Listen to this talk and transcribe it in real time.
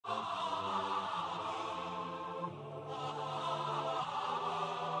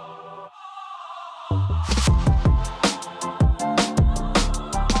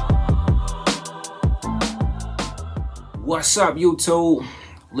What's up, YouTube?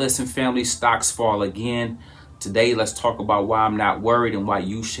 Listen, family, stocks fall again. Today, let's talk about why I'm not worried and why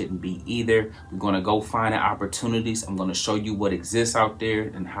you shouldn't be either. We're going to go find the opportunities. I'm going to show you what exists out there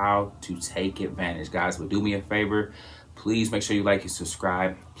and how to take advantage, guys. But do me a favor. Please make sure you like and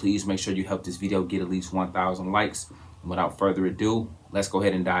subscribe. Please make sure you help this video get at least 1,000 likes. And without further ado, let's go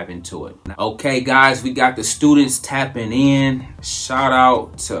ahead and dive into it. Okay, guys, we got the students tapping in. Shout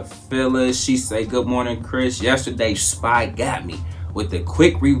out to Phyllis. She say, good morning, Chris. Yesterday, SPY got me with a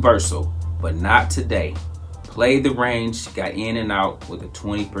quick reversal, but not today. Played the range, got in and out with a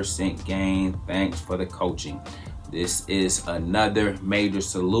 20% gain. Thanks for the coaching. This is another major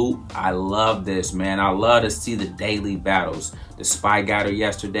salute. I love this, man. I love to see the daily battles. The SPY got her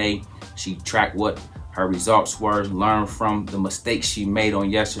yesterday. She tracked what her results were, learned from the mistakes she made on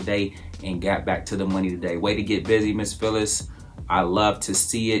yesterday, and got back to the money today. Way to get busy, Miss Phyllis. I love to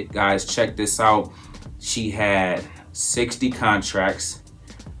see it. Guys, check this out. She had 60 contracts.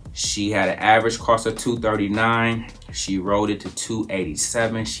 She had an average cost of $239. She rode it to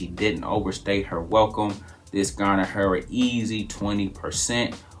 $287. She didn't overstay her welcome. This garnered her an easy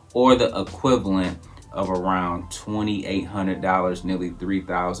 20%, or the equivalent of around $2,800, nearly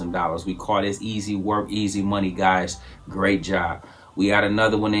 $3,000. We call this easy work, easy money, guys. Great job. We got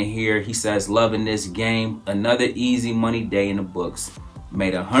another one in here. He says, loving this game. Another easy money day in the books.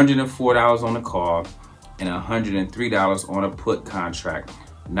 Made $104 on the call and $103 on a put contract.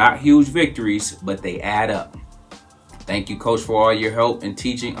 Not huge victories, but they add up. Thank you, coach, for all your help and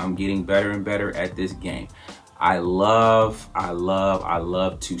teaching. I'm getting better and better at this game. I love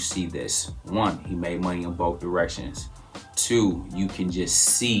to see this. One, he made money in both directions. Two, you can just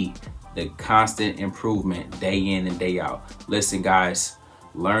see the constant improvement day in and day out. Listen, guys,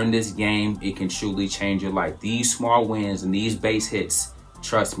 learn this game. It can truly change your life. These small wins and these base hits,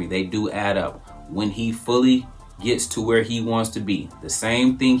 trust me, they do add up. When he fully gets to where he wants to be, the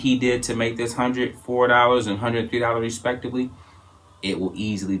same thing he did to make this $104 and $103 respectively, it will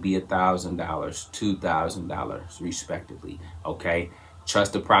easily be $1,000, $2,000 respectively. Okay,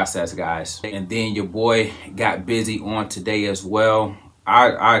 trust the process, guys. And then your boy got busy on today as well.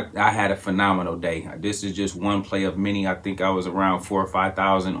 I had a phenomenal day. This is just one play of many. I think I was around 4,000 or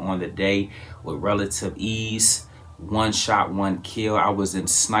 5,000 on the day with relative ease. One shot, one kill. I was in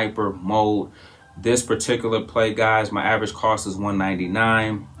sniper mode. This particular play, guys, my average cost is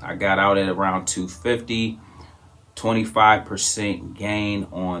 $199. I got out at around $250. 25% gain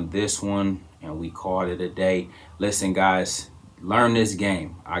on this one, and we called it a day. Listen, guys, learn this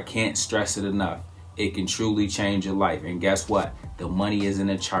game. I can't stress it enough. It can truly change your life. And guess what? The money is in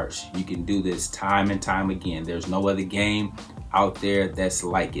the charts. You can do this time and time again. There's no other game out there that's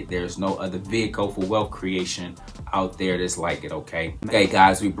like it. There's no other vehicle for wealth creation out there that's like it, okay? Okay,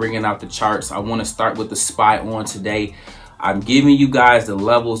 guys, we're bringing out the charts. I want to start with the SPY on today. I'm giving you guys the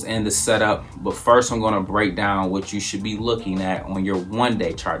levels and the setup, but first I'm going to break down what you should be looking at on your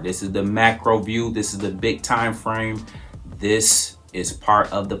one-day chart. This is the macro view. This is the big time frame. This is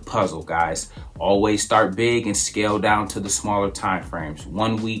part of the puzzle, guys. Always start big and scale down to the smaller time frames.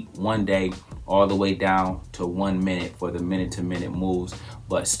 1 week, 1 day, all the way down to 1 minute for the minute-to-minute moves.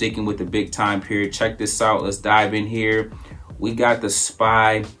 But sticking with the big time period, check this out. Let's dive in here. We got the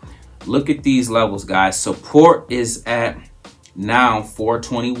SPY. Look at these levels, guys. Support is at now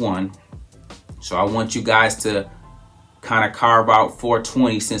 421. So I want you guys to kind of carve out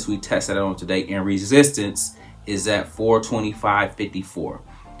 420 since we tested it on today, and resistance is at 425.54.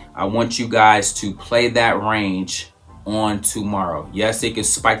 I want you guys to play that range on tomorrow. Yes, it can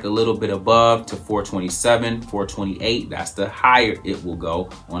spike a little bit above to 427, 428. That's the higher it will go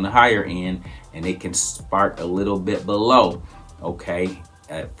on the higher end, and it can spark a little bit below, okay,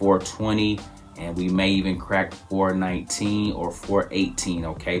 at 420. And we may even crack 419 or 418,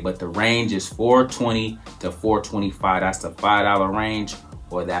 okay? But the range is 420 to 425. That's the $5 range,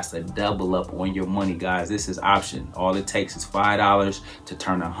 or that's a double up on your money, guys. This is option. All it takes is $5 to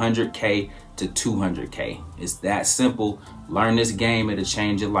turn 100K to 200K. It's that simple. Learn this game, it'll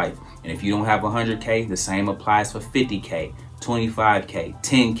change your life. And if you don't have 100K, the same applies for 50K, 25K,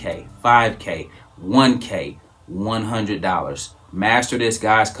 10K, 5K, 1K, $100. Master this,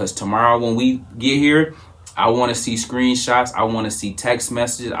 guys, because tomorrow when we get here, I want to see screenshots. I want to see text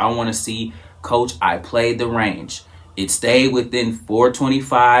messages. I want to see, coach, I played the range. It stayed within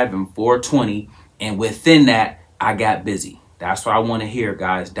 425 and 420. And within that, I got busy. That's what I want to hear,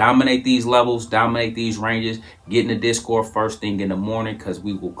 guys. Dominate these levels, dominate these ranges. Get in the Discord first thing in the morning, because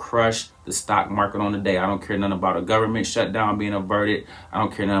we will crush the stock market on the day. I don't care nothing about a government shutdown being averted. I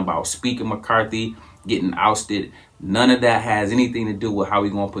don't care nothing about Speaker McCarthy. getting ousted. None of that has anything to do with how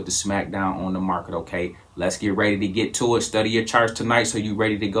we're going to put the smack down on the market, okay? Let's get ready to get to it. Study your charts tonight so you're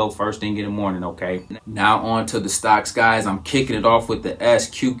ready to go first thing in the morning, okay? Now on to the stocks, guys. I'm kicking it off with the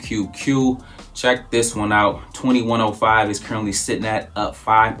SQQQ. Check this one out. 2105 is currently sitting at up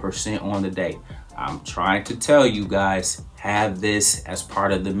 5% on the day. I'm trying to tell you guys, have this as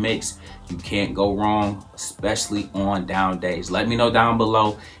part of the mix. You can't go wrong, especially on down days. Let me know down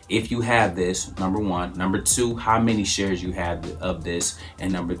below if you have this, number one. Number two, how many shares you have of this.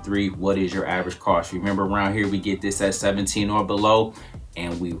 And number three, what is your average cost? Remember, around here, we get this at 17 or below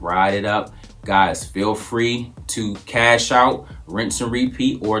and we ride it up. Guys, feel free to cash out, rinse and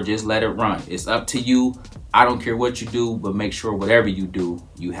repeat, or just let it run. It's up to you. I don't care what you do, but make sure whatever you do,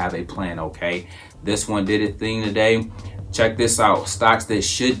 you have a plan, okay? This one did a thing today. Check this out. Stocks that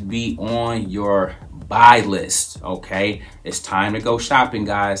should be on your buy list, okay? It's time to go shopping,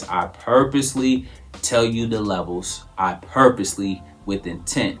 guys. I purposely tell you the levels. I purposely, with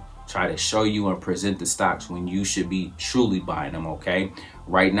intent, try to show you and present the stocks when you should be truly buying them, okay?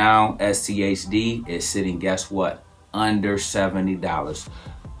 Right now, STHD is sitting, guess what? Under $70.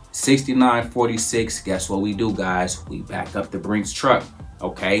 69.46. Guess what we do, guys? We back up the Brinks truck,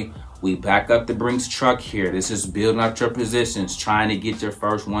 okay? We back up the Brinks truck here. This is building up your positions, trying to get your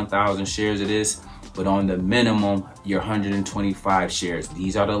first 1,000 shares of this, but on the minimum, your 125 shares.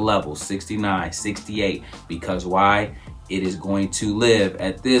 These are the levels, 69, 68, because why? It is going to live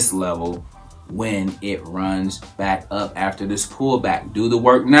at this level when it runs back up after this pullback. Do the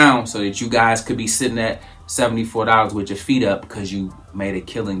work now so that you guys could be sitting at $74 with your feet up because you made a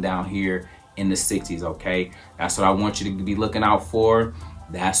killing down here in the 60s, okay? That's what I want you to be looking out for.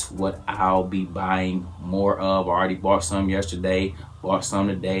 That's what I'll be buying more of. I already bought some yesterday, bought some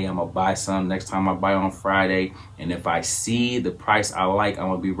today. I'm gonna buy some next time I buy on Friday. And if I see the price I like, I'm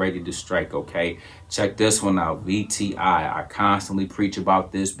gonna be ready to strike, okay? Check this one out, VTI. I constantly preach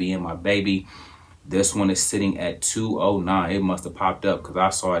about this being my baby. This one is sitting at 209. It must have popped up because I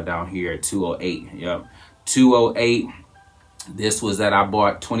saw it down here at 208. Yep, 208. This was that I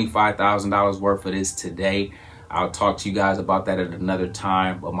bought $25,000 worth of this today. I'll talk to you guys about that at another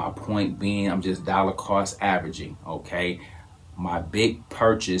time. But my point being, I'm just dollar cost averaging, okay? My big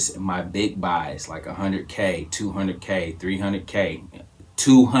purchase and my big buys, like 100K, 200K, 300K,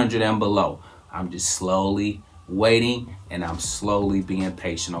 200 and below. I'm just slowly waiting and I'm slowly being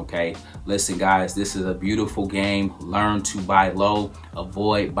patient, okay? Listen, guys, this is a beautiful game. Learn to buy low,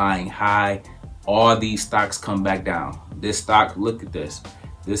 avoid buying high. All these stocks come back down. This stock, look at this.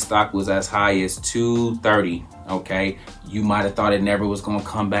 This stock was as high as 230, okay? You might have thought it never was gonna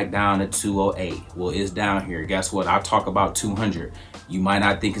come back down to 208. Well, it's down here. Guess what? I'll talk about 200. You might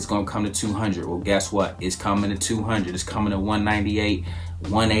not think it's gonna come to 200. Well, guess what? It's coming to 200. It's coming to 198,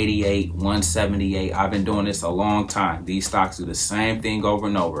 188, 178. I've been doing this a long time. These stocks do the same thing over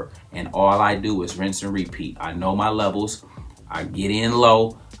and over. And all I do is rinse and repeat. I know my levels. I get in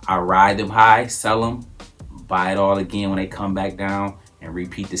low. I ride them high, sell them, buy it all again when they come back down, and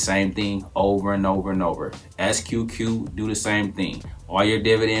repeat the same thing over and over and over. SQQ, do the same thing. All your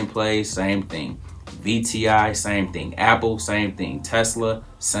dividend plays, same thing. VTI, same thing. Apple, same thing. Tesla,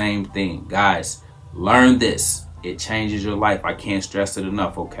 same thing. Guys, learn this. It changes your life. I can't stress it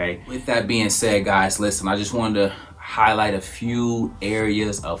enough, okay? With that being said, guys, listen, I just wanted to highlight a few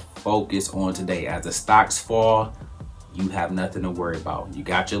areas of focus on today. As the stocks fall, you have nothing to worry about. You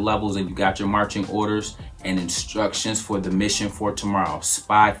got your levels and you got your marching orders and instructions for the mission for tomorrow.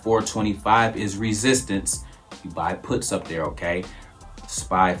 SPY 425 is resistance. You buy puts up there, okay?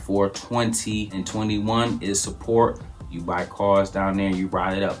 SPY 420 and 21 is support. You buy calls down there and you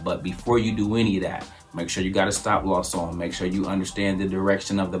ride it up. But before you do any of that, make sure you got a stop loss on. Make sure you understand the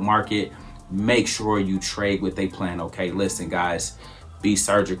direction of the market. Make sure you trade with a plan, okay? Listen, guys, be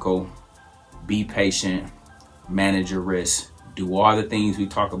surgical, be patient, manage your risk, do all the things we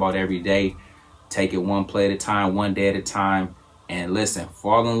talk about every day. Take it one play at a time, one day at a time. And listen,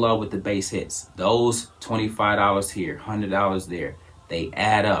 fall in love with the base hits. Those $25 here, $100 there, they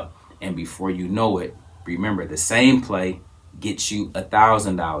add up. And before you know it, remember, the same play gets you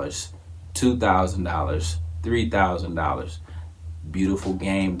 $1,000, $2,000, $3,000. Beautiful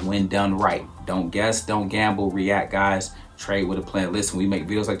game when done right. Don't guess, don't gamble, react, guys. Trade with a plan. Listen, we make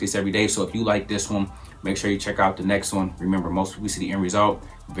videos like this every day. So if you like this one, make sure you check out the next one. Remember, most people see the end result.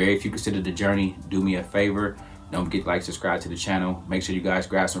 Very few consider the journey. Do me a favor. Don't forget to like, subscribe to the channel. Make sure you guys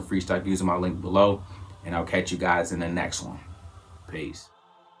grab some free stock using my link below. And I'll catch you guys in the next one. Peace.